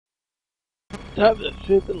Time for the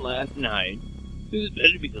fifth and last night. This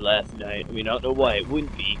better be the last night. I mean, I don't know why it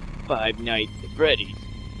wouldn't be. 5 nights at Freddy's.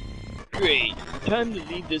 Great. Time to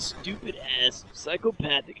leave this stupid-ass,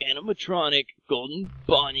 psychopathic, animatronic, golden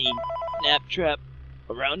Bonnie, snaptrap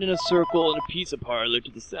around in a circle in a pizza parlor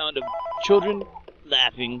to the sound of children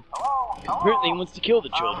laughing. Because apparently he wants to kill the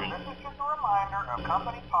children. This is just a reminder of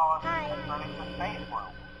company policy concerning the safe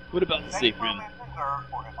room. What about the safe room? Safe room is reserved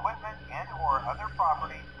for equipment and/or other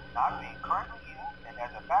property not being currently used and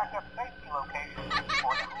as a backup safety location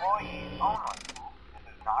for employees only.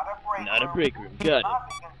 This is not a break room. Not a break room. Got it. Not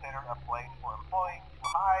be considered a place for employees to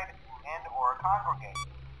hide and/or congregate.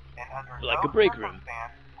 And under Like a no break room.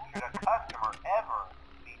 circumstance should a customer ever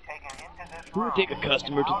be taken into this Who would room take a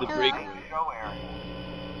customer to the break room? show area.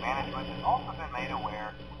 Management has also been made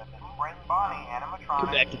aware that the Spring Bonnie animatronic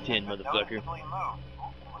Come back to 10, motherfucker.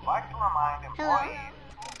 Would like to remind employees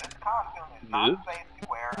that this costume is not safe to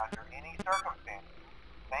wear under any circumstances.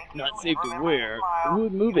 Thank you. Not safe to Remember wear? smile. Who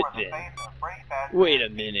would move You it are the then? face of Freddy Fazbear's Wait a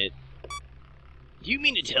minute. Do you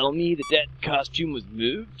mean to tell me that that costume was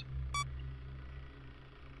moved?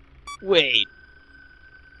 Wait.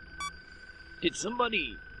 Did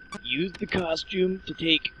somebody use the costume to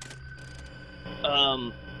take...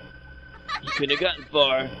 He couldn't have gotten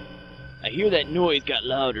far. I hear that noise got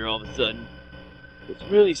louder all of a sudden. It's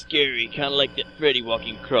really scary, kind of like that Freddy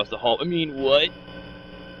walking across the hall. I mean, what?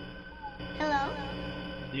 Hello?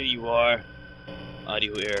 There you are.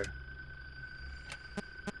 Audio error.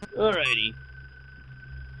 Alrighty.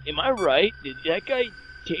 Am I right? Did that guy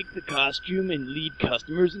take the costume and lead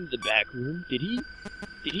customers into the back room? Did he?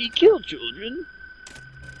 Did he kill children?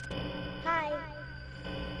 Hi.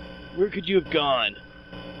 Where could you have gone?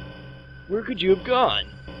 Where could you have gone?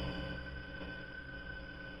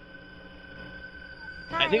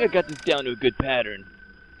 I think I got this down to a good pattern.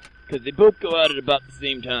 Because they both go out at about the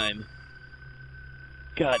same time.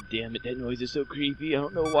 God damn it, that noise is so creepy. I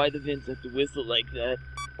don't know why the vents have to whistle like that.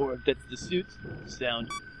 Or if that's the suit's sound.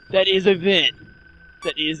 That is a vent!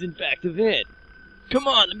 That is in fact a vent! Come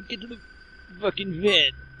on, let me get to the fucking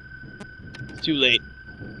vent! It's too late.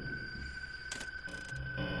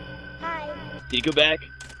 Hi. Did he go back?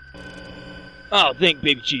 Oh, thank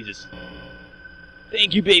baby Jesus.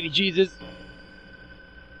 Thank you, baby Jesus.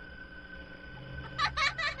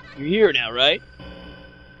 You're here now, right?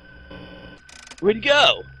 Where'd he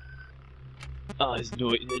go? Oh,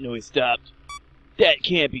 the noise stopped. That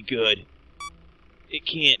can't be good. It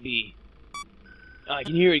can't be. Oh, I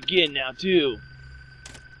can hear it again now, too.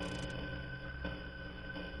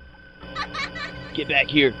 Get back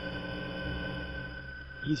here.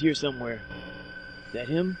 He's here somewhere. Is that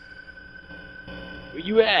him? Where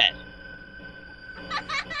you at?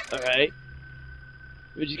 Alright.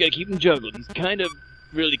 We just gotta keep him juggled. He's kind of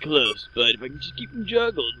really close, but if I can just keep him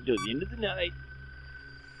juggled until the end of the night,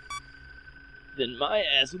 then my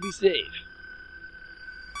ass will be safe.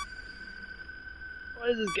 Why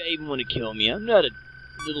does this guy even want to kill me? I'm not a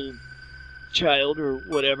little child or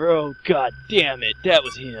whatever. Oh, god damn it. That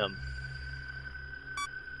was him.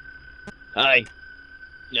 Hi.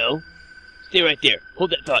 No. Stay right there.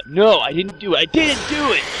 Hold that thought. No, I didn't do it. I didn't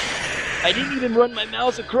do it! I didn't even run my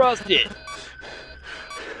mouse across it.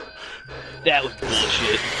 That was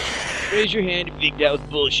bullshit. Raise your hand if you think that was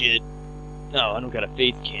bullshit. Oh, I don't got a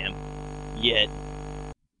face cam. Yet.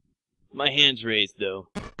 My hand's raised, though.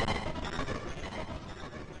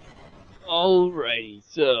 Alrighty,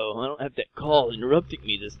 so I don't have that call interrupting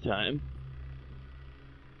me this time.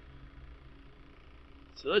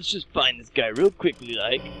 So let's just find this guy real quickly,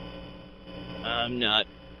 like. I'm not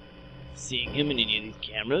seeing him in any of these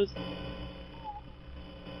cameras.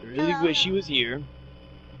 I really wish he was here.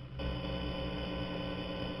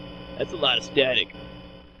 That's a lot of static.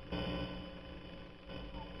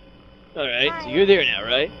 Alright, so you're there now,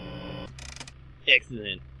 right?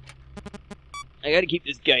 Excellent. I gotta keep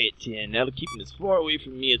this guy at 10. That'll keep him as far away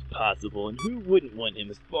from me as possible. And who wouldn't want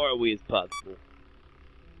him as far away as possible?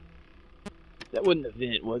 That wasn't a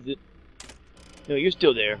vent, was it? No, you're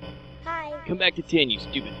still there. Hi. Come back to 10, you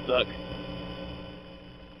stupid fuck.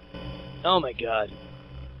 Oh my god.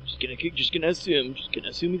 Just gonna assume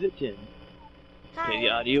he's at 10. Play the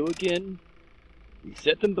audio again.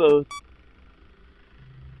 Reset them both.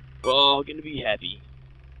 We're all gonna be happy.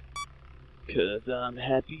 'Cause I'm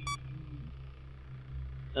happy.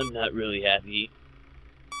 I'm not really happy.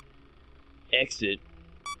 Exit.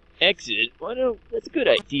 Exit? Why no? That's a good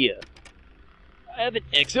idea. I have an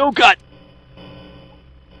exit. Oh god!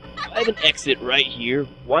 I have an exit right here.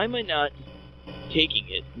 Why am I not taking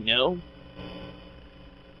it? You know?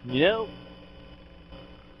 You know?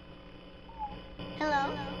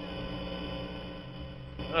 Hello?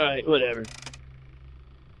 Alright, whatever.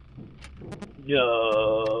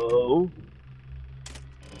 No.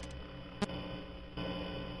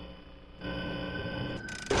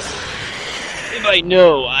 If I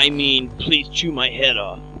know, I mean, please chew my head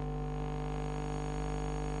off.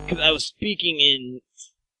 Because I was speaking in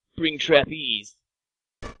Spring Trapeze.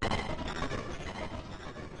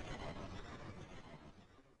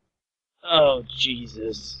 Oh,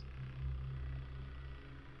 Jesus.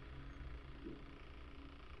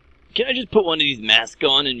 Can I just put one of these masks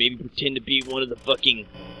on and maybe pretend to be one of the fucking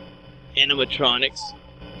animatronics?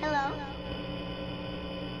 Hello?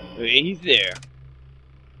 Okay, he's there.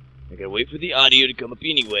 I gotta wait for the audio to come up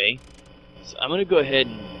anyway. So I'm gonna go ahead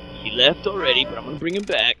and... He left already, but I'm gonna bring him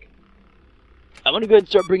back. I'm gonna go ahead and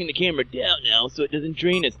start bringing the camera down now so it doesn't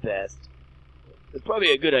drain as fast. That's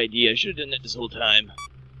probably a good idea. I should have done that this whole time.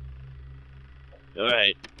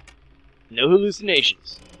 Alright. No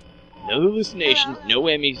hallucinations. No hallucinations, no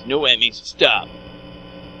whammies, no whammies. Stop.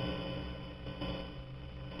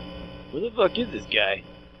 Where the fuck is this guy?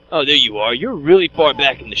 Oh, there you are. You're really far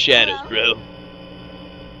back in the shadows, bro.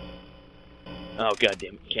 Oh,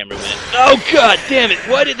 goddamn it, camera went. Oh, god damn it,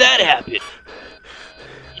 why did that happen?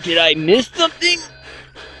 Did I miss something?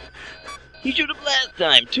 He showed up last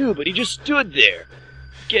time, too, but he just stood there.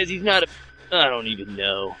 Because he's not a... I don't even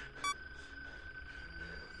know.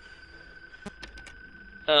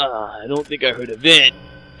 I don't think I heard a vent.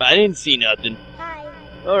 I didn't see nothing. Hi.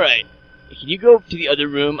 Alright. Can you go to the other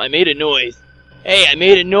room? I made a noise. Hey, I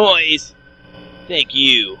made a noise! Thank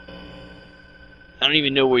you. I don't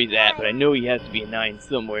even know where he's at, but I know he has to be a 9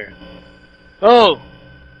 somewhere. Oh!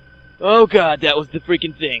 Oh god, that was the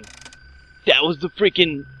freaking thing. That was the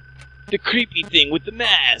freaking... The creepy thing with the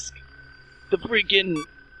mask. The freaking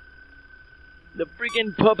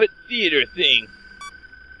puppet theater thing.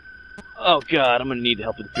 Oh god, I'm gonna need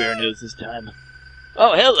help with Bear Nose this time.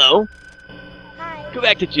 Oh, hello! Hi. Go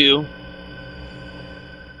back to 2.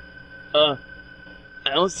 I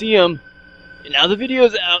don't see him. And now the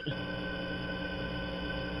video's out.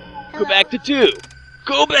 Go back to 2.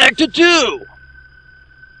 Go back to 2!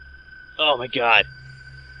 Oh my god.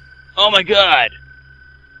 Oh my god.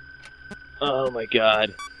 Oh my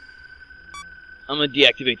god. I'm gonna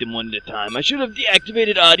deactivate them one at a time. I should have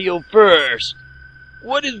deactivated audio first.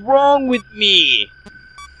 What is wrong with me?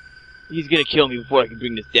 He's gonna kill me before I can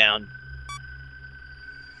bring this down.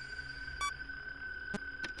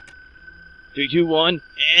 3, 2, 1,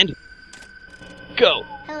 and... Go!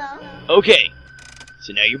 Hello? Okay.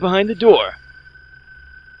 So now you're behind the door.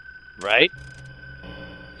 Right?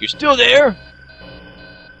 You're still there?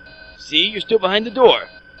 See? You're still behind the door.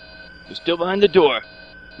 You're still behind the door.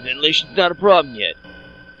 Ventilation's not a problem yet.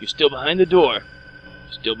 You're still behind the door.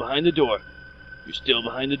 You're still behind the door. You're still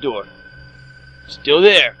behind the door. Still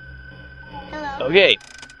there. Hello? Okay.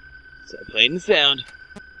 So I played in the sound.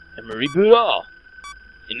 I'm gonna reboot all.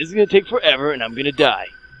 And this is gonna take forever and I'm gonna die.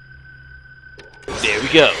 There we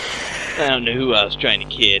go. I don't know who I was trying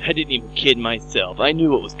to kid. I didn't even kid myself. I knew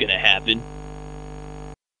what was gonna happen.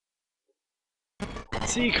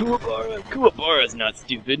 See, Kuwabara. Kuwabara's not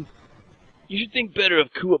stupid. You should think better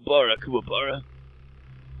of Kuwabara, Kuwabara.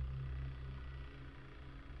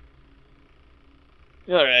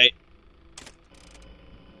 Alright.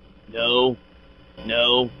 No.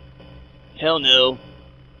 No. Hell no.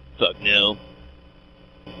 Fuck no.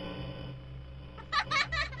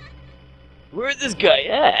 Where's this guy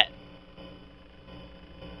at?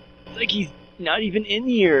 It's like he's not even in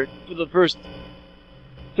here for the first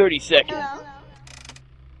 30 seconds. Hello?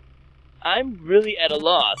 I'm really at a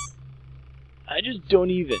loss. I just don't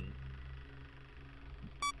even.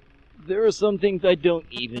 There are some things I don't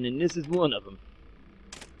even, and this is one of them.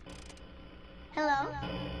 Hello?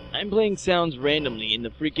 I'm playing sounds randomly in the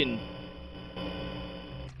freaking...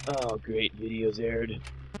 Oh, great, videos aired.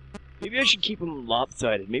 Maybe I should keep them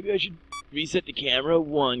lopsided. Maybe I should reset the camera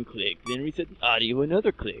 1 click, then reset the audio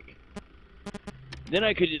another click. Then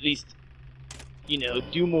I could at least, you know,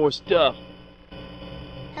 do more stuff.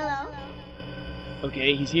 Hello?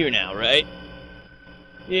 Okay, he's here now, right?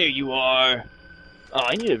 There you are. Oh,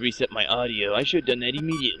 I need to reset my audio. I should have done that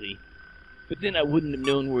immediately. But then I wouldn't have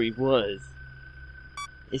known where he was.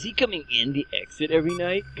 Is he coming in the exit every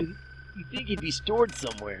night? Because you'd think he'd be stored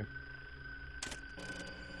somewhere.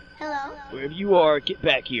 Hello? Wherever you are, get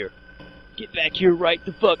back here. Get back here right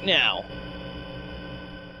the fuck now.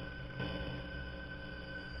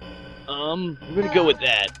 We're gonna go with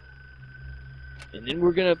that. And then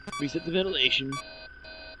we're gonna reset the ventilation.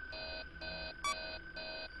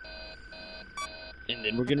 And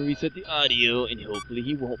then we're gonna reset the audio, and hopefully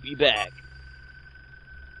he won't be back.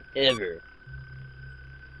 Ever.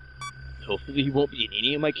 Hopefully he won't be in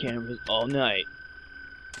any of my cameras all night.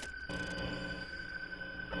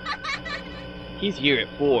 He's here at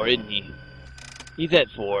 4, isn't he? He's at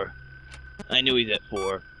 4. I knew he's at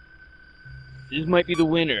 4. This might be the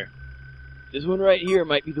winner. This one right here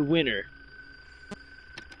might be the winner.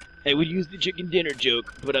 I would use the chicken dinner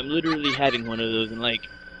joke, but I'm literally having one of those in like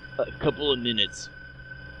a couple of minutes.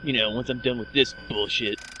 You know, once I'm done with this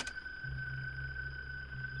bullshit.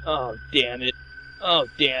 Oh, damn it. Oh,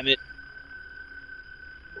 damn it.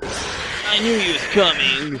 I knew he was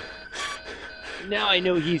coming. Now I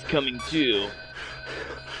know he's coming too.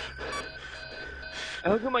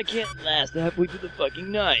 How come I can't last halfway through the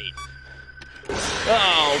fucking night?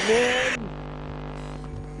 Oh, man.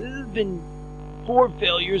 This has been 4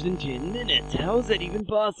 failures in 10 minutes. How is that even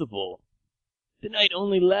possible? The night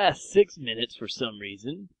only lasts 6 minutes for some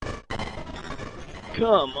reason.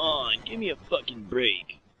 Come on, give me a fucking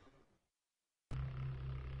break.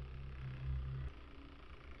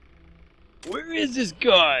 Where is this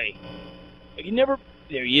guy? I can never...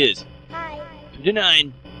 There he is. Hi. Come to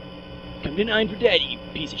 9. Come to 9 for daddy, you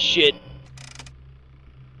piece of shit.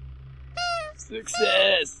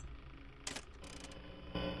 Success.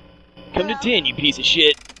 Come to 10, you piece of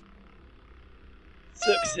shit.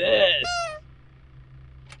 Success.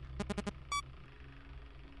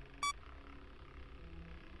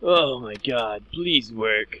 Oh my god, please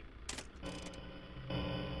work.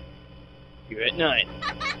 You're at 9.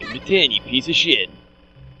 Come to 10, you piece of shit.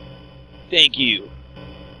 Thank you.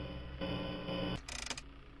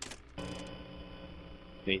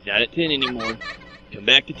 He's not at 10 anymore. Come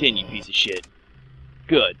back to 10, you piece of shit.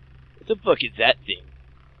 Good. What the fuck is that thing?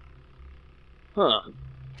 Huh.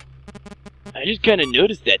 I just kinda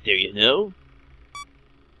noticed that there, you know?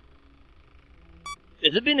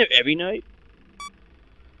 Has it been there every night?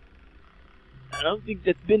 I don't think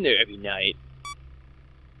that's been there every night.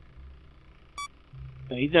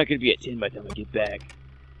 Oh, he's not gonna be at 10 by the time I get back.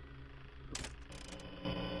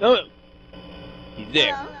 Oh! He's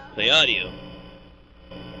there. Hello? Play audio.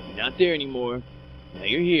 You're not there anymore. Now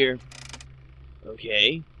you're here.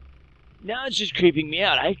 Okay. Now it's just creeping me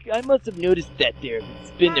out. I must have noticed that there if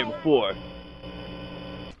it's been there before.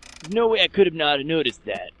 There's no way I could have not have noticed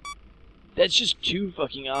that. That's just too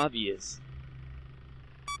fucking obvious.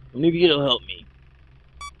 Maybe it'll help me.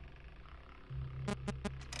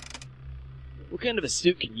 What kind of a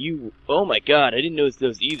suit can you... Oh my god, I didn't notice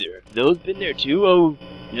those either. Have those been there too? Oh,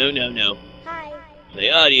 no, no, no. Hi. Play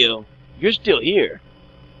audio. You're still here.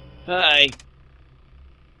 Hi.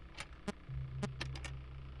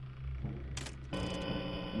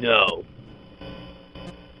 No.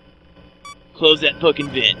 Close that fucking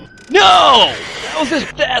vent. No! That was as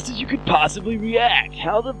fast as you could possibly react.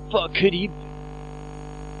 How the fuck could he...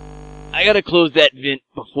 I gotta close that vent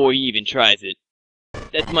before he even tries it.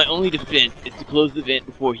 That's my only defense, is to close the vent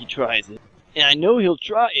before he tries it. And I know he'll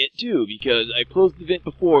try it too, because I closed the vent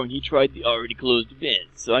before and he tried the already closed vent.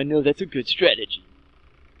 So I know that's a good strategy.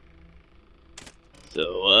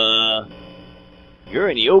 So, you're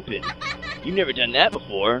in the open. You've never done that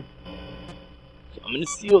before. So I'm gonna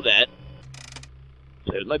seal that.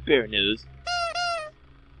 Play with my bear nose.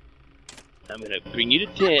 I'm gonna bring you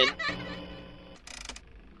to 10.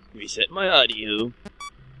 Reset my audio.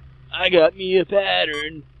 I got me a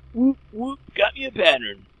pattern. Whoop, whoop, got me a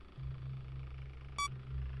pattern.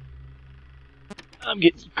 I'm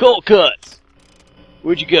getting some cold cuts.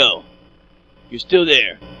 Where'd you go? You're still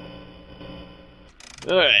there.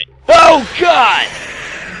 Alright. Oh, God!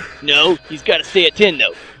 No, he's got to stay at 10,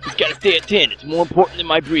 though. He's got to stay at 10. It's more important than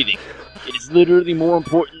my breathing. It is literally more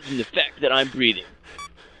important than the fact that I'm breathing.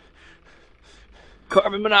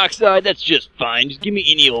 Carbon monoxide, that's just fine. Just give me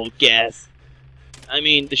any old gas. I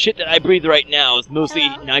mean, the shit that I breathe right now is mostly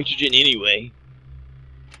nitrogen anyway.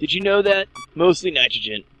 Did you know that? Mostly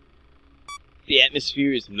nitrogen. The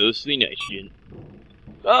atmosphere is mostly nitrogen.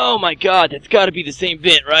 Oh my god, that's gotta be the same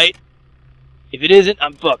vent, right? If it isn't,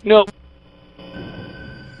 I'm fucked. Nope.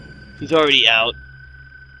 He's already out.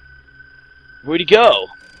 Where'd he go?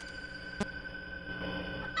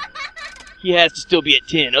 He has to still be at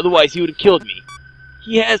 10, otherwise he would have killed me.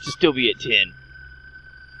 He has to still be at 10.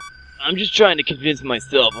 I'm just trying to convince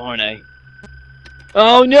myself, aren't I?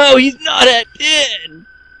 Oh no, he's not at 10!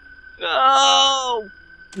 No!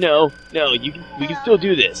 No, we can still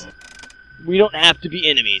do this. We don't have to be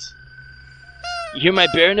enemies. You hear my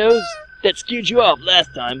bear nose? That scared you off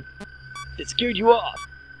last time. That scared you off.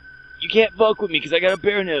 You can't fuck with me because I got a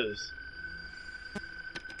bear nose.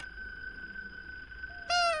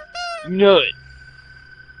 You know it.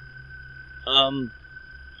 I'm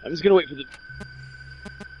just gonna wait for the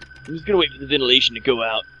ventilation to go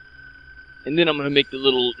out. And then I'm gonna make the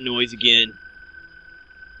little noise again.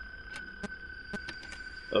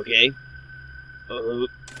 Okay. Hello?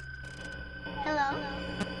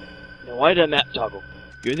 Now why did I map toggle?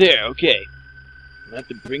 You're there, okay. I have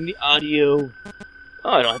to bring the audio... Oh,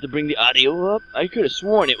 I don't have to bring the audio up? I could have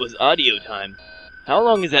sworn it was audio time. How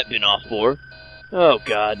long has that been off for? Oh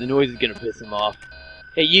god, the noise is gonna piss him off.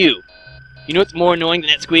 Hey you! You know what's more annoying than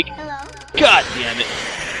that squeak? Hello? God damn it!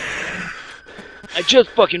 I just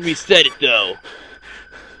fucking reset it though!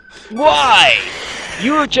 Why?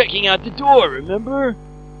 You were checking out the door, remember?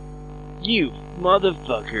 You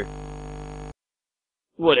motherfucker.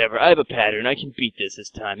 Whatever, I have a pattern. I can beat this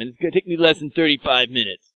time, and it's gonna take me less than 35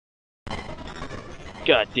 minutes.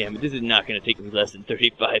 God damn it, this is not gonna take me less than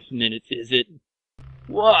 35 minutes, is it?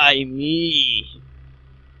 Why me?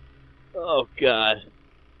 Oh god.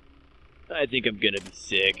 I think I'm gonna be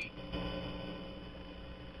sick.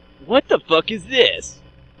 What the fuck is this?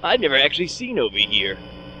 I've never actually seen over here.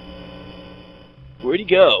 Where'd he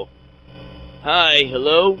go? Hi,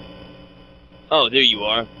 hello? Oh, there you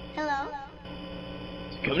are. Hello?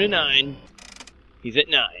 He's coming to 9. He's at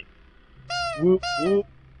 9. Whoop, whoop.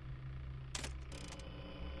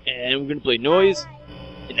 And we're gonna play noise.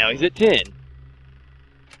 And now he's at 10.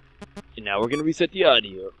 And now we're gonna reset the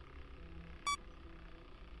audio.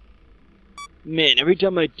 Man, every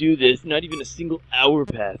time I do this, not even a single hour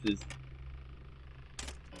passes.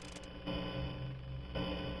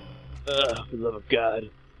 Ugh, for the love of God.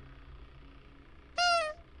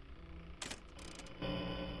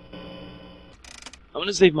 I'm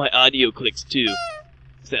gonna save my audio clicks too,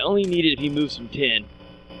 because I only need it if he moves from 10,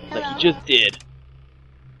 like he just did.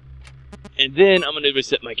 And then I'm gonna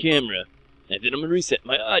reset my camera, and then I'm gonna reset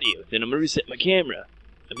my audio, then I'm gonna reset my camera.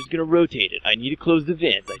 I'm just gonna rotate it. I need to close the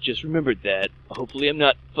vents, I just remembered that. Hopefully I'm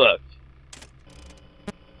not fucked.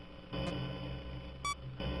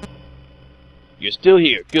 You're still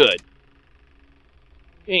here, good.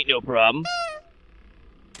 Ain't no problem.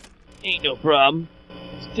 Ain't no problem.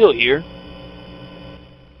 Still here.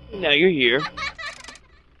 And now you're here.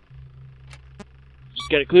 Just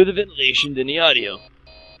gotta clear the ventilation, then the audio.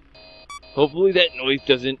 Hopefully that noise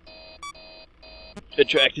doesn't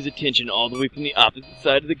attract his attention all the way from the opposite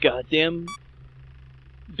side of the goddamn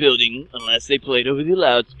building, unless they play it over the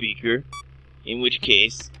loudspeaker, in which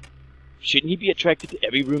case, shouldn't he be attracted to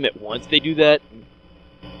every room at once they do that?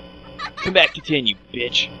 Come back to 10, you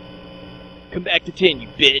bitch. Come back to 10, you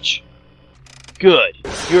bitch. Good.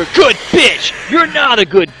 You're a good bitch! You're not a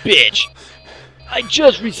good bitch! I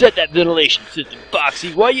just reset that ventilation system,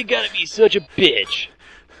 Foxy. Why you gotta be such a bitch?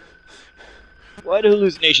 Why the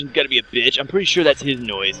hallucinations gotta be a bitch? I'm pretty sure that's his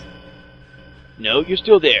noise. No, you're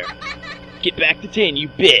still there. Get back to 10, you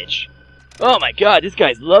bitch. Oh my god, this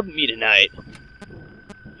guy's loving me tonight.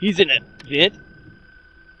 He's in a vent.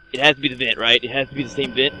 It has to be the vent, right? It has to be the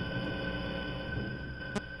same vent.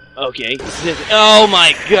 Okay. Oh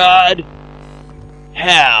my god!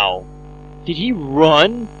 How? Did he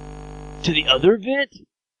run to the other vent?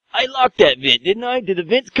 I locked that vent, didn't I? Did the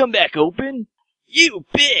vents come back open? You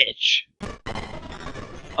bitch!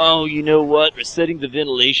 Oh, you know what? Resetting the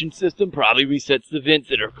ventilation system probably resets the vents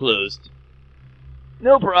that are closed.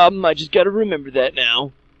 No problem, I just gotta remember that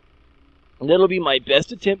now. And that'll be my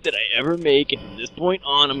best attempt that I ever make, and from this point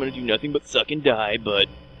on I'm gonna do nothing but suck and die, but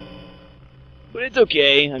it's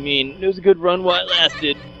okay. I mean, it was a good run while it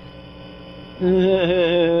lasted.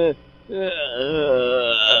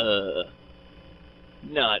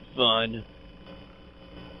 Not fun.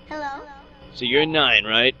 Hello? So you're a 9,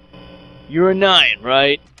 right? You're a 9,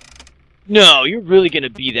 right? No, you're really gonna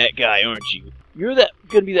be that guy, aren't you? You're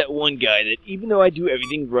gonna be that one guy that, even though I do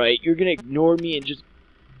everything right, you're gonna ignore me and just...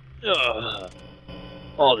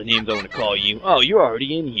 all the names I want to call you. Oh, you're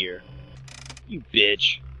already in here. You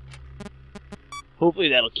bitch. Hopefully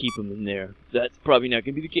that'll keep him in there. That's probably not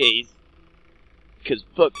gonna be the case. Because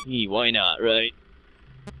fuck me, why not, right?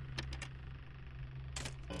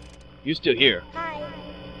 You're still here. Hi.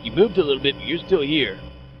 You moved a little bit, but you're still here.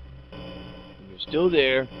 You're still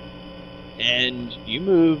there. And you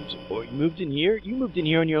moved, or you moved in here? You moved in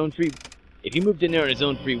here on your own free... If he moved in there on his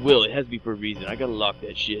own free will, it has to be for a reason. I gotta lock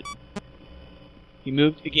that shit. He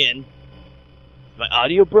moved again. Is my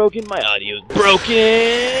audio broken? My audio's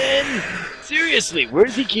broken! Seriously, where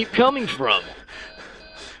does he keep coming from?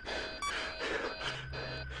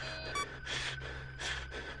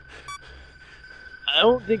 I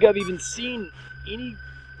don't think I've even seen any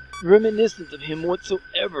reminiscence of him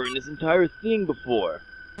whatsoever in this entire thing before.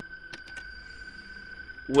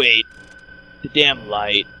 Wait, the damn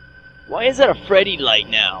light. Why is that a Freddy light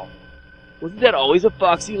now? Wasn't that always a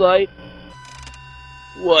Foxy light?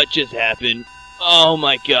 What just happened? Oh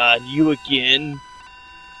my god, you again?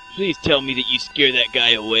 Please tell me that you scared that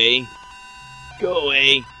guy away. Go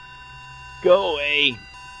away. Go away.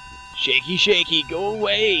 Shaky, shaky, go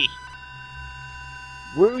away.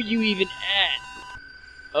 Where are you even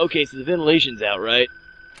at? Okay, so the ventilation's out, right?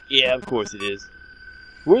 Yeah, of course it is.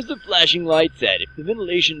 Where's the flashing lights at? If the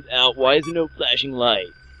ventilation's out, why is there no flashing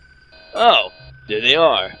lights? Oh, there they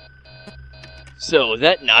are. So, is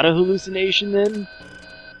that not a hallucination then?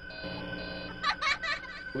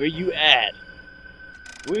 Where you at?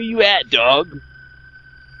 Where you at, dog?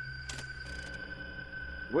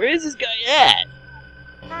 Where is this guy at?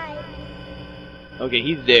 Hi. Okay,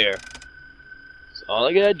 he's there. So all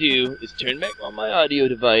I gotta do is turn back on my audio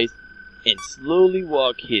device and slowly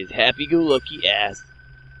walk his happy-go-lucky ass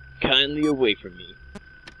kindly away from me.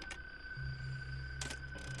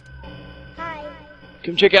 Hi.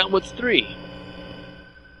 Come check out what's 3.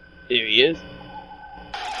 There he is.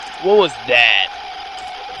 What was that?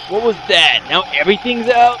 What was that? Now everything's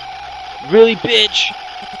out? Really, bitch?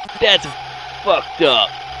 That's fucked up.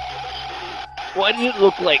 Why did it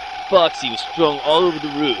look like Foxy was strung all over the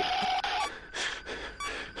roof?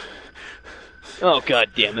 Oh, god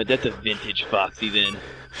damn it, that's a vintage Foxy then.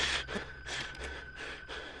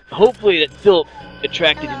 Hopefully that's still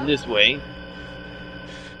attracted him this way.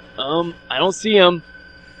 I don't see him.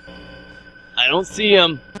 I don't see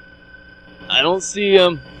him. I don't see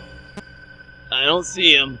him. I don't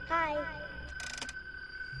see him. Hi.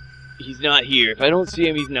 He's not here. If I don't see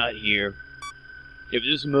him, he's not here. If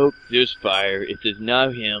there's smoke, there's fire. If there's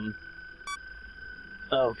not him...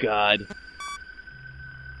 Oh, God.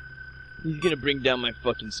 He's gonna bring down my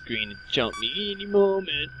fucking screen and jump me any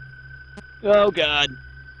moment. Oh, God.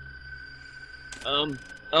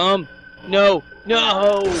 No!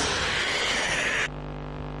 No!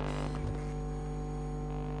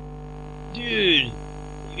 Dude,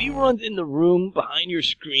 if he runs in the room behind your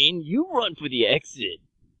screen, you run for the exit.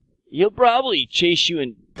 He'll probably chase you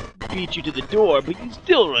and beat you to the door, but you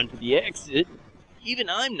still run for the exit. Even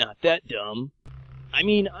I'm not that dumb. I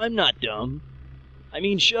mean, I'm not dumb. I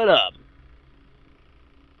mean, shut up.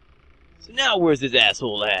 So now where's this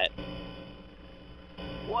asshole at?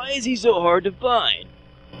 Why is he so hard to find?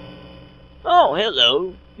 Oh,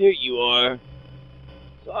 hello. There you are.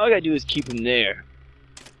 So all I gotta do is keep him there.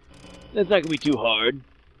 That's not gonna be too hard.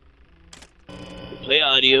 We'll play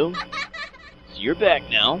audio. So you're back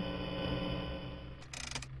now.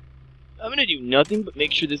 I'm gonna do nothing but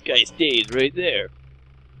make sure this guy stays right there.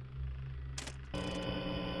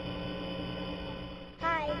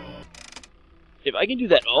 Hi. If I can do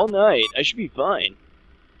that all night, I should be fine.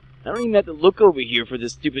 I don't even have to look over here for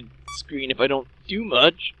this stupid screen if I don't do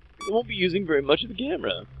much. I won't be using very much of the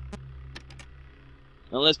camera.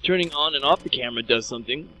 Unless turning on and off the camera does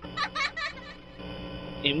something.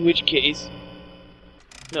 In which case...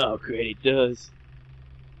 Oh, great, it does.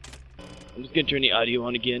 I'm just gonna turn the audio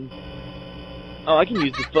on again. Oh, I can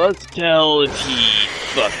use the fuzz to tell if he...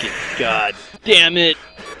 Fucking god damn it!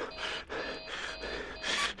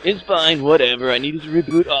 It's fine, whatever. I needed to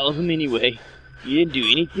reboot all of them anyway. You didn't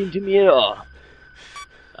do anything to me at all.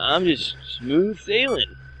 I'm just smooth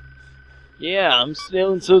sailing. Yeah, I'm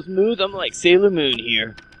sailing so smooth, I'm like Sailor Moon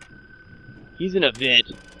here. He's in a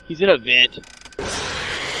vent. He's in a vent.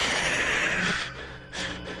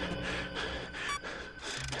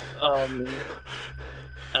 Oh, man.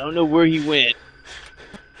 I don't know where he went.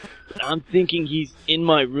 But I'm thinking he's in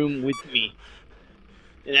my room with me.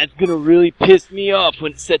 And that's gonna really piss me off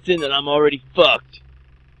when it sets in that I'm already fucked.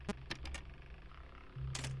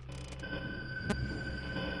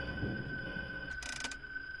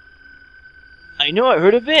 I know I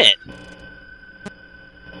heard a vent.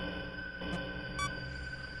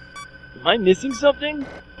 Am I missing something?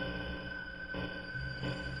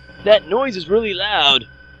 That noise is really loud.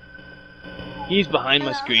 He's behind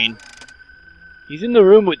my screen. He's in the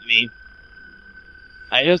room with me.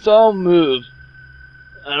 I just all move.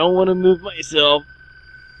 I don't want to move myself.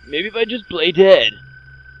 Maybe if I just play dead.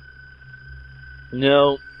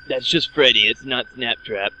 No, that's just Freddy. It's not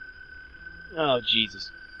Snaptrap. Oh,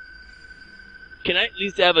 Jesus. Can I at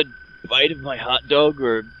least have a bite of my hot dog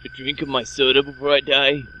or a drink of my soda before I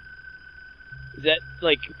die? Is that,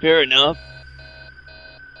 like, fair enough?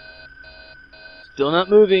 Still not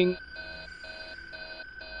moving.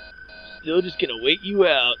 Still just gonna wait you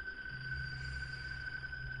out.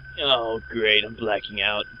 Oh, great, I'm blacking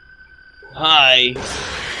out. Hi.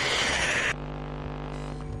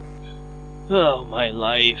 Oh, my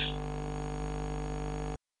life.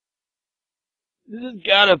 This has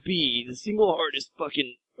gotta be the single hardest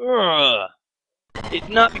fucking... Ugh. It's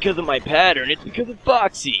not because of my pattern, it's because of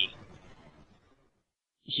Foxy.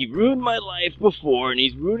 He ruined my life before, and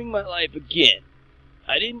he's ruining my life again.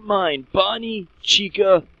 I didn't mind Bonnie,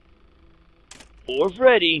 Chica, or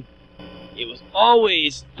Freddy. It was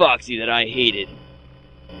always Foxy that I hated.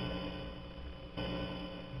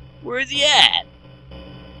 Where's he at?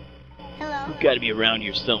 Hello. He's got to be around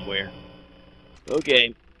here somewhere.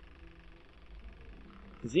 Okay.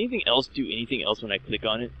 Does anything else do anything else when I click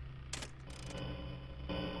on it?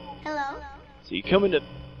 Hello. So you're coming,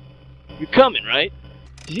 right?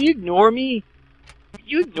 Did he ignore me? Are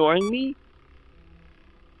you ignoring me?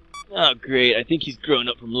 Oh, great. I think he's grown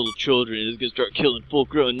up from little children and is going to start killing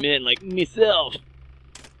full-grown men like myself.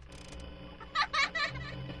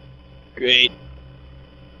 Great.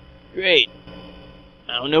 Great.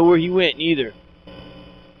 I don't know where he went, neither.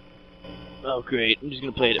 Oh, great. I'm just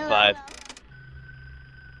going to play it at 5.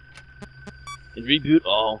 And reboot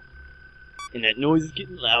all. And that noise is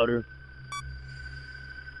getting louder.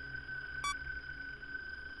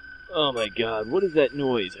 Oh my god, what is that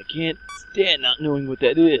noise? I can't stand not knowing what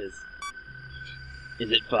that is.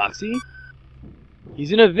 Is it Foxy?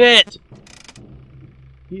 He's in a vent!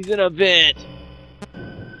 He's in a vent!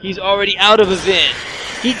 He's already out of a vent!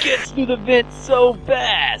 He gets through the vent so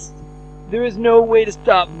fast! There is no way to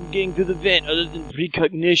stop him getting through the vent other than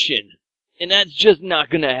precognition. And that's just not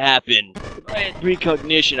gonna happen. If I had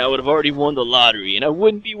precognition, I would have already won the lottery, and I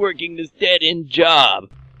wouldn't be working this dead-end job.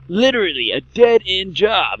 Literally, a dead-end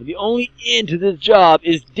job. The only end to this job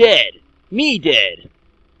is dead. Me dead.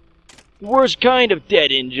 The worst kind of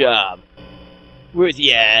dead-end job. Where's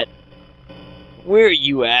he at? Where are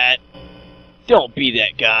you at? Don't be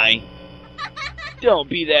that guy. Don't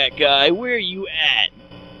be that guy. Where are you at?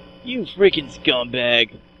 You freaking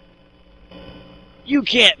scumbag. You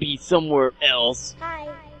can't be somewhere else. Hi.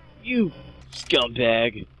 You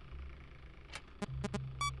scumbag.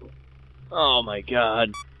 Oh my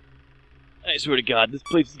god. I swear to god, this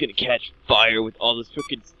place is gonna catch fire with all this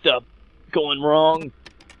frickin' stuff going wrong.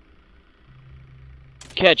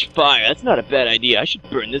 Catch fire, that's not a bad idea. I should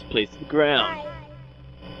burn this place to the ground. Hi.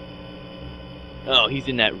 Oh, he's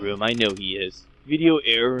in that room. I know he is. Video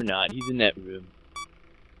error or not, he's in that room.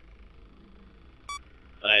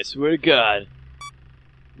 I swear to god,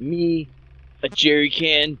 me, a jerry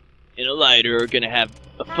can, and a lighter are gonna have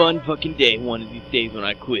a fun fucking day one of these days when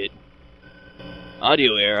I quit.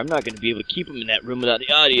 Audio error, I'm not gonna be able to keep him in that room without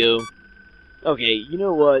the audio. Okay, you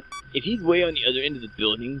know what? If he's way on the other end of the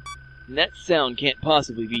building, then that sound can't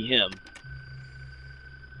possibly be him.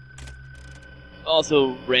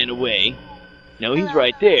 Also ran away. No, he's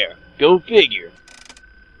right there. Go figure.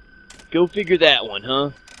 Go figure that one,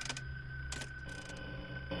 huh?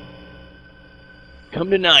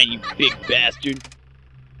 Come to 9, you big bastard.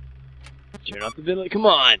 Turn off the ventilator. Come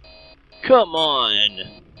on. Come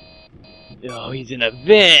on. Oh, he's in a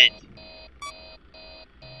vent.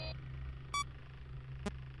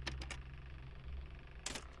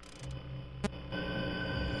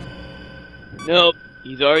 Nope,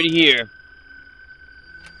 he's already here.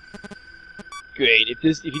 Great, if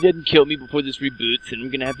he didn't kill me before this reboots, then I'm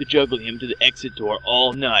gonna have to juggle him to the exit door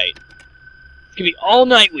all night. It's gonna be all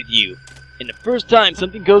night with you. And the first time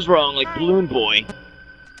something goes wrong, like Balloon Boy,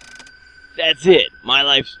 that's it. My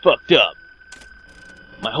life's fucked up.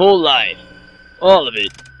 My whole life. All of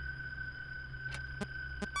it.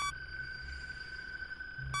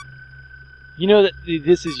 You know that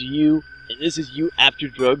this is you, and this is you after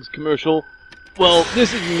drugs commercial? Well,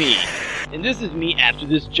 this is me, and this is me after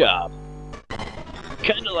this job.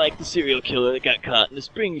 Kinda like the serial killer that got caught in the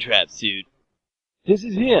Springtrap suit. This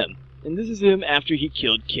is him, and this is him after he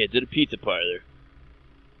killed kids at a pizza parlor.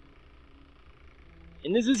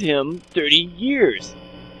 And this is him 30 years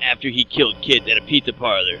after he killed kids at a pizza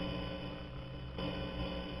parlor.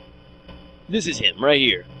 This is him, right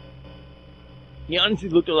here. He honestly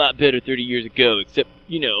looked a lot better 30 years ago, except,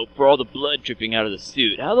 you know, for all the blood dripping out of the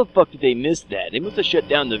suit. How the fuck did they miss that? They must have shut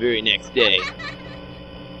down the very next day.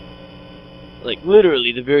 Like,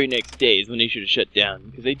 literally the very next day is when they should have shut down,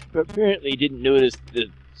 because they apparently didn't notice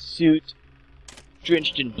the suit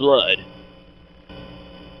drenched in blood.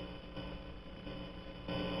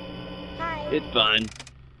 Hi. It's fine.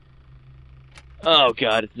 Oh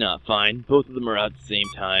god, it's not fine. Both of them are out at the same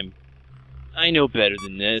time. I know better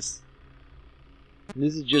than this.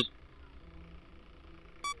 This is just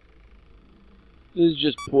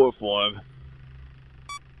poor form.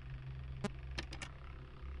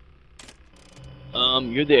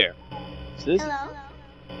 You're there. So this Hello.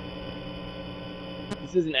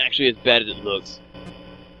 isn't actually as bad as it looks.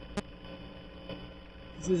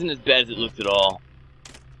 This isn't as bad as it looks at all.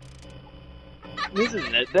 This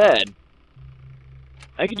isn't that bad.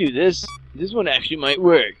 I could do this. This one actually might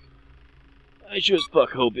work. I sure as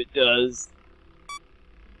fuck hope it does.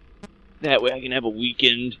 That way I can have a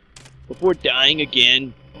weekend before dying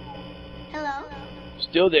again. Hello.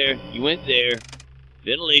 Still there. You went there.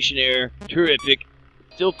 Ventilation error. Terrific.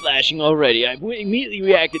 Still flashing already. I immediately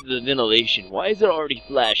reacted to the ventilation. Why is it already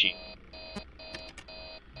flashing?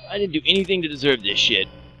 I didn't do anything to deserve this shit.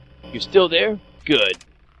 You're still there? Good.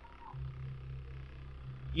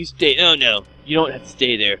 You stay. Oh no. You don't have to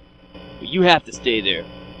stay there. But you have to stay there.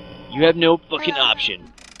 You have no fucking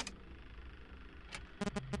option.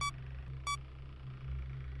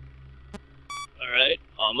 Alright.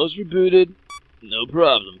 Almost rebooted. No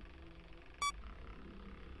problem.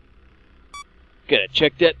 Gotta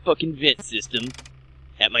check that fucking vent system.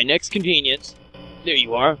 At my next convenience. There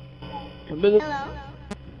you are. Come to the... Hello?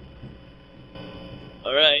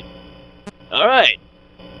 Alright. Alright.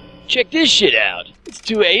 Check this shit out. It's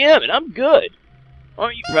 2 a.m. and I'm good.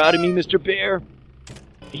 Aren't you proud of me, Mr. Bear?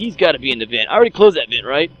 He's gotta be in the vent. I already closed that vent,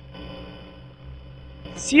 right?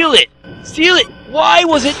 Seal it! Seal it! Why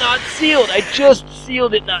was it not sealed? I just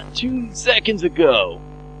sealed it not 2 seconds ago.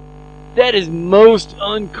 That is most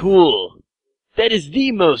uncool. That is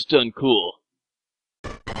the most uncool.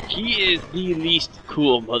 He is the least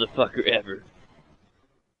cool motherfucker ever.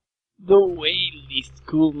 The way least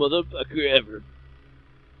cool motherfucker ever.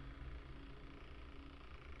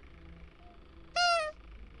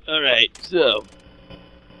 Alright, so.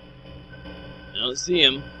 I don't see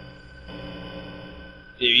him.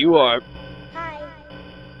 There you are. Hi.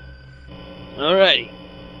 Alrighty.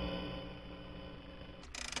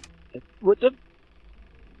 What the?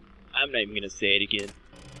 I'm not even gonna say it again.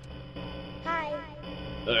 Hi.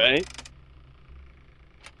 Alright.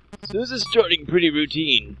 So this is starting pretty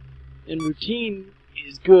routine. And routine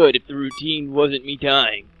is good if the routine wasn't me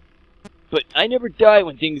dying. But I never die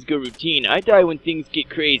when things go routine. I die when things get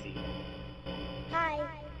crazy. Hi.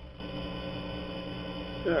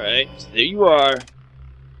 Alright, so there you are.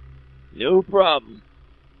 No problem.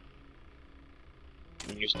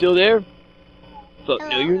 And you're still there? Fuck,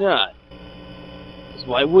 no you're not. 'Cause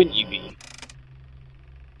why wouldn't you be?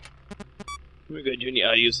 We're gonna turn the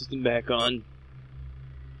audio system back on.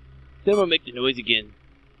 Then we'll make the noise again.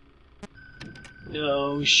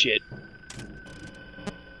 No shit.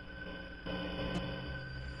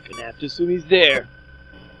 Gonna have to assume he's there.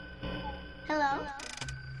 Hello?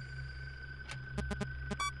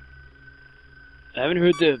 I haven't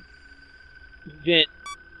heard the vent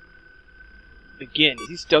again. Is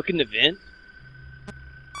he stuck in the vent?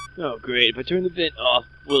 Oh great, if I turn the vent off,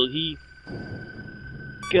 will he...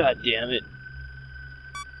 God damn it.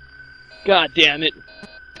 God damn it.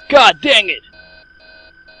 God dang it!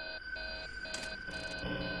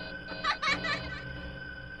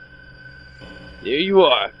 There you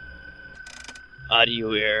are.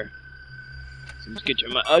 Audio error. So I'm just gonna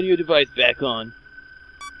turn my audio device back on.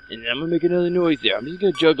 And then I'm gonna make another noise there. I'm just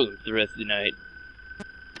gonna juggle him for the rest of the night.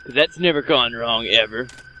 Cause that's never gone wrong, ever.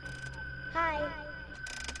 Hi.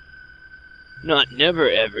 Not never,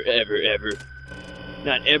 ever, ever, ever.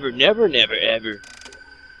 Not ever, never, never, ever.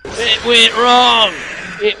 It went wrong!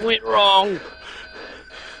 It went wrong!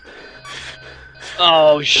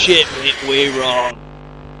 Oh shit, went way wrong.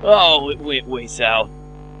 Oh, it went way south.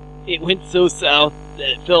 It went so south that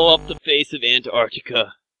it fell off the face of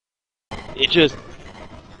Antarctica. It just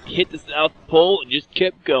hit the South Pole and just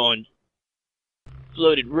kept going.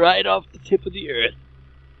 Floated right off the tip of the earth.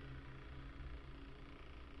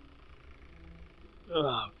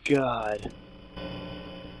 Oh, God.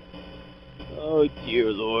 Oh,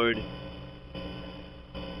 dear Lord.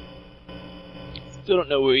 Still don't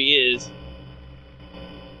know where he is.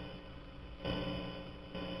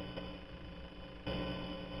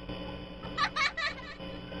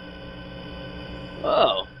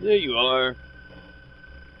 Oh, there you are.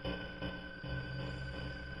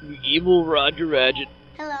 You evil Roger Rabbit.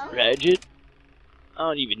 Hello? Radget? I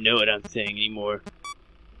don't even know what I'm saying anymore.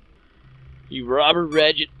 You Robert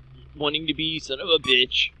Radget wanting to be son of a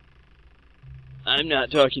bitch. I'm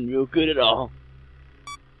not talking real good at all.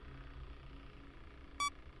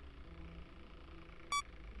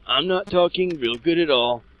 I'm not talking real good at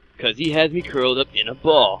all, 'cause he has me curled up in a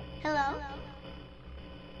ball. Hello?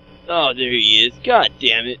 Oh, there he is. God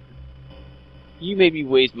damn it. You made me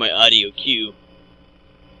waste my audio cue.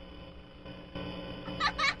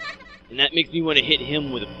 And that makes me want to hit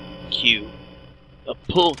him with a cue. A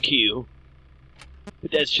pull cue.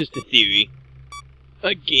 But that's just a theory.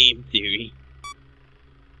 A game theory.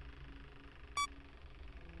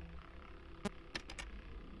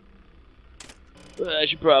 But I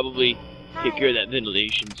should probably take care of that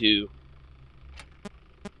ventilation too.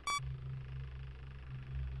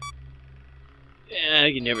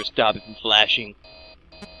 I can never stop it from flashing.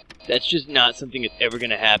 That's just not something that's ever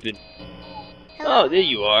gonna happen. Hello? Oh, there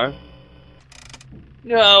you are.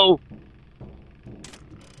 No!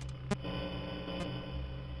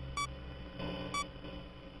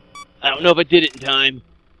 I don't know if I did it in time.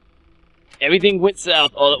 Everything went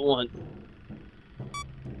south all at once.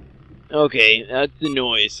 Okay, that's the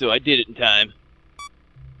noise, so I did it in time.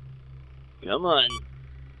 Come on.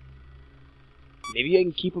 Maybe I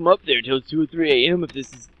can keep him up there till 2 or 3 a.m. if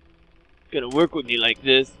this is gonna work with me like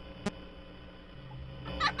this.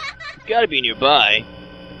 He's gotta be nearby.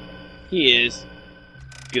 He is.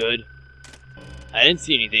 Good. I didn't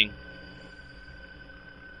see anything.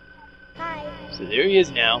 Hi. So there he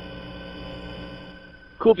is now.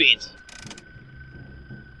 Cool beans.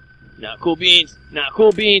 Not cool beans. Not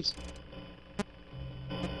cool beans.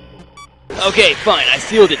 Okay, fine. I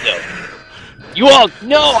sealed it though. You all...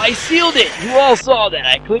 No! I sealed it! You all saw that.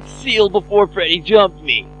 I clicked seal before Freddy jumped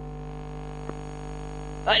me.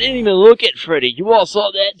 I didn't even look at Freddy. You all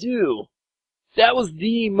saw that too. That was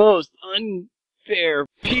the most unfair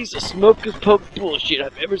piece of smoker's poke bullshit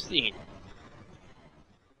I've ever seen.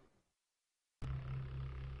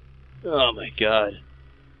 Oh my god.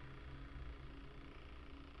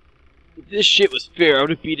 If this shit was fair, I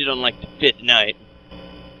would have beat it on like the 5th night.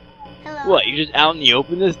 Hello. What, you're just out in the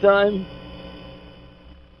open this time?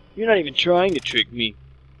 You're not even trying to trick me.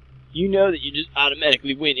 You know that you just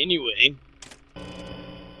automatically win anyway.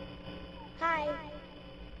 Hi.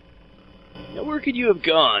 Now where could you have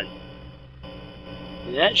gone?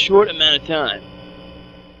 In that short amount of time.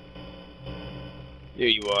 There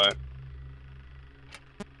you are.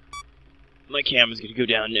 My camera's gonna go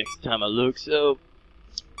down next time I look, so...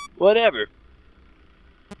 whatever.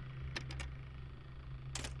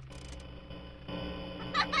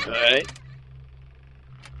 Alright.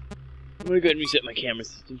 I'm gonna go ahead and reset my camera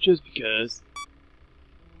system just because.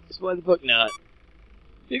 So why the fuck not?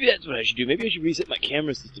 Maybe that's what I should do. Maybe I should reset my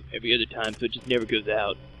camera system every other time so it just never goes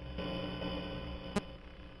out.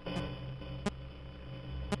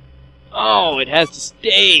 Oh, it has to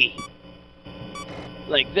stay!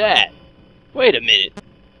 Like that. Wait a minute.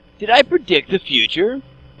 Did I predict the future?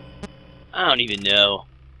 I don't even know.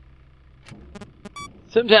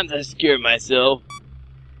 Sometimes I scare myself.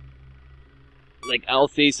 Like, I'll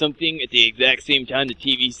say something at the exact same time the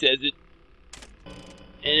TV says it.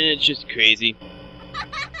 And it's just crazy.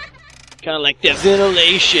 Kinda like that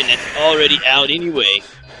ventilation that's already out anyway.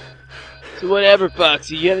 So whatever,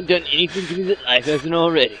 Foxy, you haven't done anything to me that life hasn't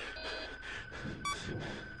already.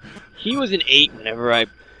 He was an 8 whenever I...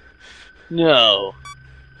 No.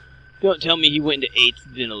 Don't tell me he went into 8's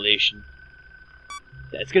ventilation.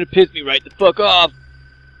 That's gonna piss me right the fuck off.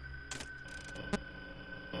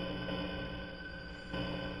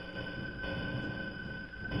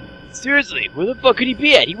 Seriously, where the fuck could he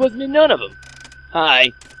be at? He wasn't in none of them.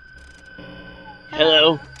 Hi.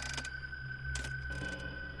 Hello.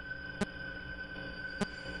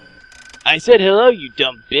 I said hello, you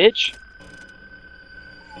dumb bitch.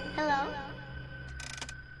 Hello.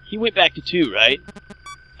 He went back to 2, right?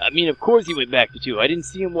 I mean, of course he went back to 2. I didn't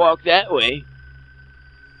see him walk that way.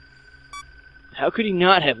 How could he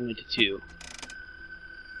not have went to 2?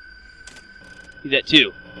 He's at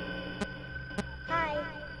 2. Hi.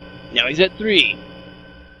 Now he's at 3.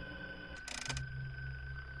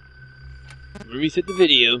 I'm gonna reset the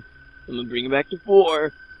video. I'm gonna bring it back to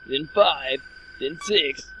 4, then 5, then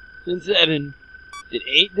 6, then 7, then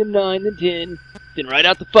 8, then 9, then 10, then right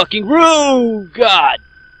out the fucking room! God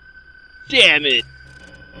damn it!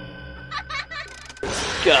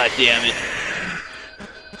 God damn it.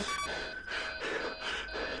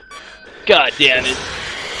 God damn it.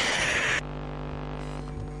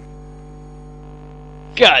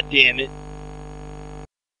 God damn it.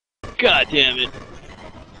 God damn it.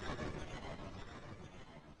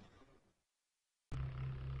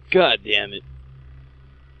 God damn it.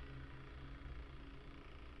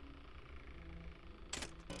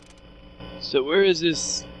 So where is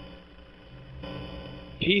this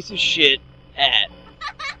piece of shit at?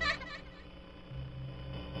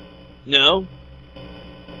 No?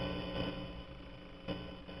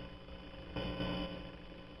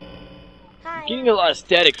 Hi. I'm getting a lot of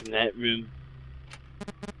static from that room.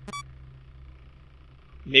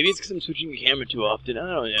 Maybe it's because I'm switching the camera too often.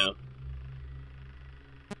 I don't know.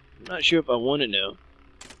 I'm not sure if I want to know.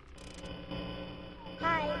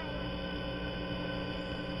 Hi.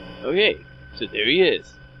 Okay, so there he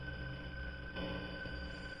is.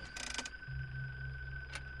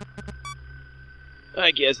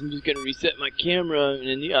 I guess I'm just gonna reset my camera and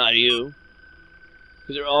then the audio,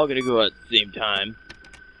 because they're all gonna go out at the same time.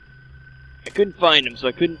 I couldn't find him, so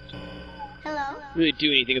I couldn't Hello. really do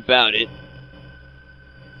anything about it.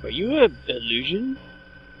 Are you an illusion?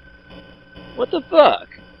 What the fuck?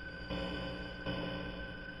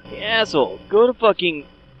 Hey, asshole, go to fucking...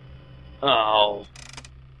 Oh.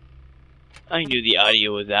 I knew the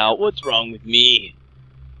audio was out. What's wrong with me?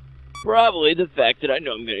 Probably the fact that I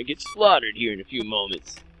know I'm gonna get slaughtered here in a few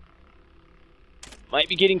moments. Might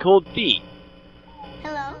be getting cold feet.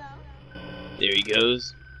 Hello? There he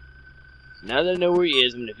goes. Now that I know where he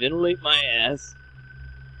is, I'm gonna ventilate my ass.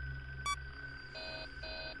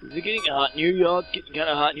 Is it getting hot in here, y'all? It's getting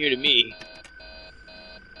kinda hot in here to me.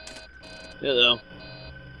 Hello.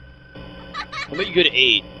 How about you go to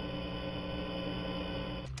 8?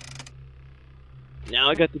 Now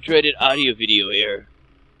I got the dreaded audio video error.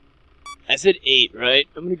 I said 8, right?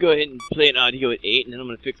 I'm gonna go ahead and play an audio at 8, and then I'm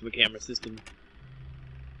gonna fix my camera system.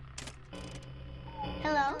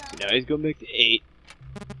 Hello? So now he's going back to 8.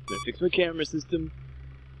 I'm gonna fix my camera system,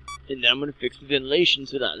 and then I'm gonna fix the ventilation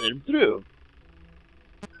so that I let him through.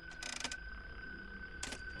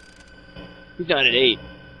 He's not at 8.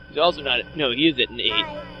 He's also not at... No, he is at an 8.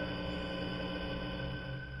 Hi.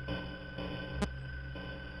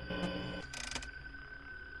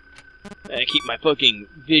 I keep my fucking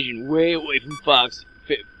vision way away from Fox.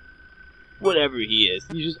 Whatever he is.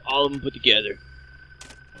 He's just all of them put together.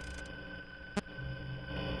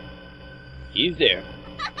 He's there.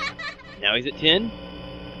 Now he's at 10.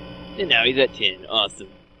 And now he's at 10. Awesome.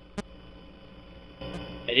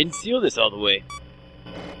 I didn't seal this all the way.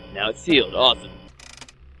 Now it's sealed. Awesome.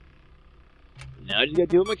 Now I just gotta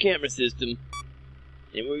do it with my camera system.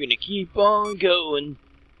 And we're gonna keep on going.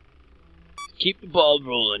 Keep the ball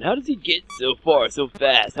rolling. How does he get so far so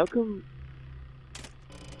fast? How come...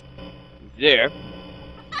 He's there.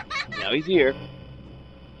 Now he's here.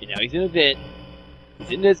 And now he's in a vent.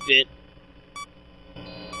 He's in this vent.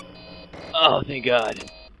 Oh, thank God.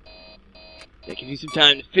 That gives me some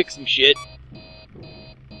time to fix some shit.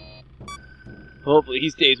 Hopefully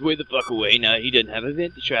he stays way the fuck away now that he doesn't have a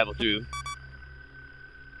vent to travel through.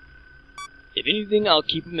 If anything, I'll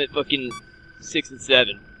keep him at fucking 6 and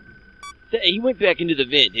 7. He went back into the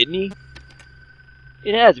vent, didn't he?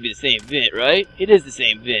 It has to be the same vent, right? It is the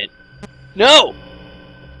same vent. No!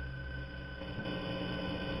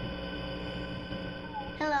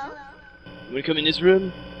 Hello? You wanna come in this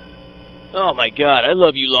room? Oh my God, I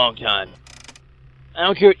love you long time. I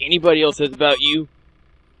don't care what anybody else says about you.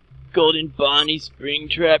 Golden Bonnie,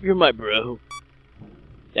 Springtrap, you're my bro.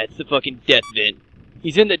 That's the fucking death vent.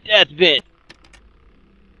 He's in the death vent!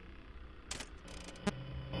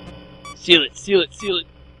 Seal it, seal it, seal it.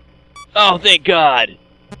 Oh, thank God.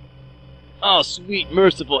 Oh, sweet,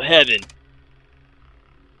 merciful heaven.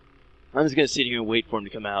 I'm just gonna sit here and wait for him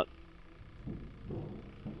to come out.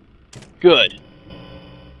 Good.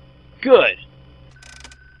 Good.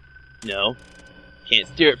 No. Can't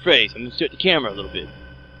stare at Freddy, so I'm gonna stare at the camera a little bit.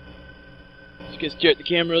 Just gonna stare at the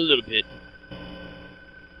camera a little bit.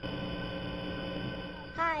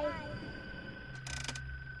 Hi.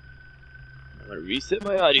 I'm gonna reset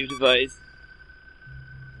my audio device.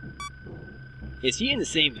 Is he in the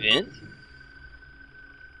same vent?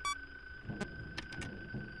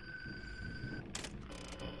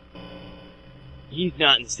 He's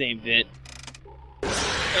not in the same vent.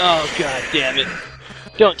 Oh, God damn it.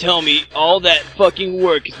 Don't tell me all that fucking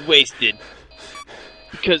work is wasted.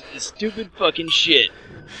 Because of this stupid fucking shit.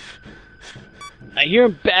 I hear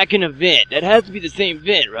him back in a vent. That has to be the same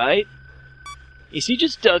vent, right? Is he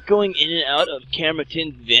just stuck going in and out of Camera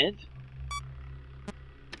 10's vent?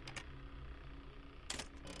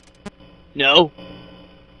 No.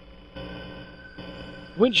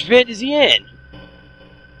 Which vent is he in?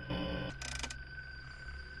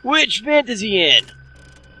 Which vent is he in?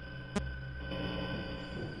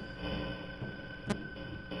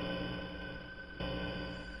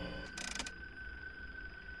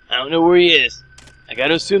 I don't know where he is. I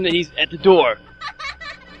gotta assume that he's at the door.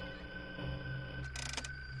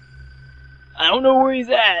 I don't know where he's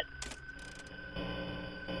at.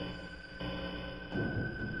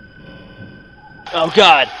 Oh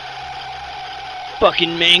God.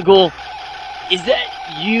 Fucking Mangle. Is that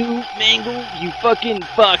you, Mangle? You fucking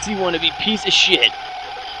foxy wannabe piece of shit.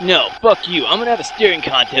 No, fuck you. I'm gonna have a staring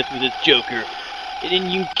contest with this Joker. And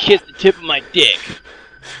then you kiss the tip of my dick.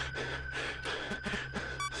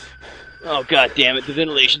 Oh, God damn it, the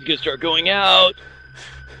ventilation's gonna start going out.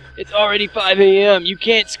 It's already 5 a.m. You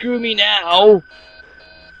can't screw me now.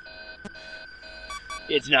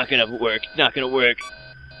 It's not gonna work. It's not gonna work.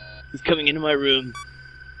 He's coming into my room.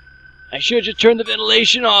 I should just turn the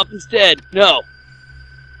ventilation off instead. No.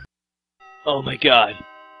 Oh my God.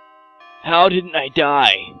 How didn't I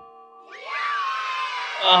die?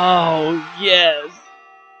 Oh, yes.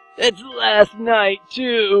 It's last night,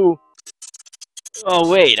 too. Oh,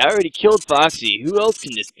 wait. I already killed Foxy. Who else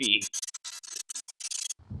can this be?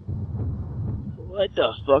 What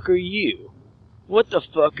the fuck are you? What the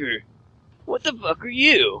fucker? What the fuck are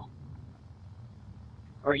you?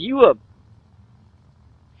 Are you a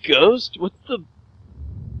ghost? What's the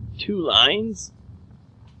 2 lines?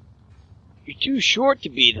 You're too short to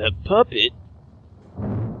be the puppet.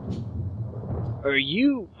 Are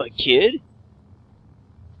you a kid?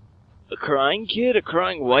 A crying kid? A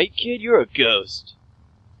crying white kid? You're a ghost.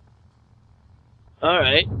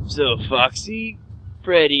 Alright, so Foxy,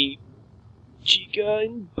 Freddy, Chica,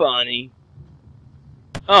 and Bonnie.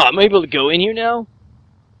 Oh, am I able to go in here now?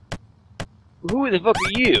 Who the fuck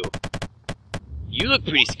are you? You look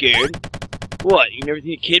pretty scared. What, you never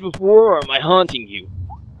seen a kid before, or am I haunting you?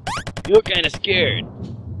 You look kinda scared.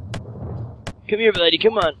 Come here, lady,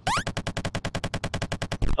 come on.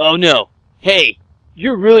 Oh no. Hey,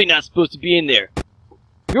 you're really not supposed to be in there.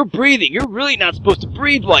 You're breathing. You're really not supposed to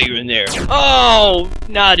breathe while you're in there. Oh,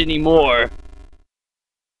 not anymore.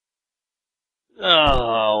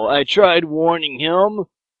 Oh, I tried warning him.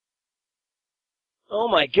 Oh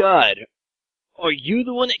my god. Are you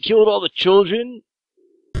the one that killed all the children?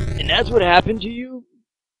 And that's what happened to you?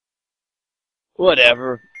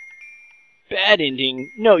 Whatever. Bad ending.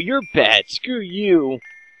 No, you're bad. Screw you.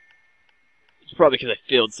 It's probably because I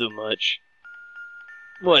failed so much.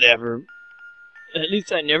 Whatever. At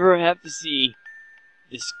least I never have to see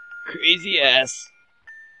this crazy ass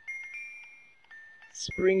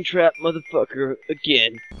Springtrap motherfucker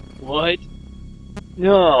again. What?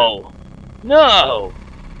 No. No!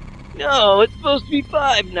 No, it's supposed to be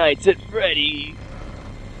 5 nights at Freddy.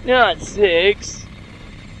 Not 6.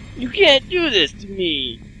 You can't do this to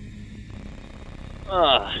me.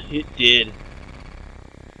 Ah, it did.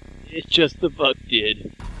 It just the fuck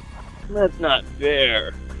did. That's not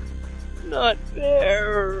fair. Not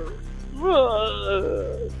fair.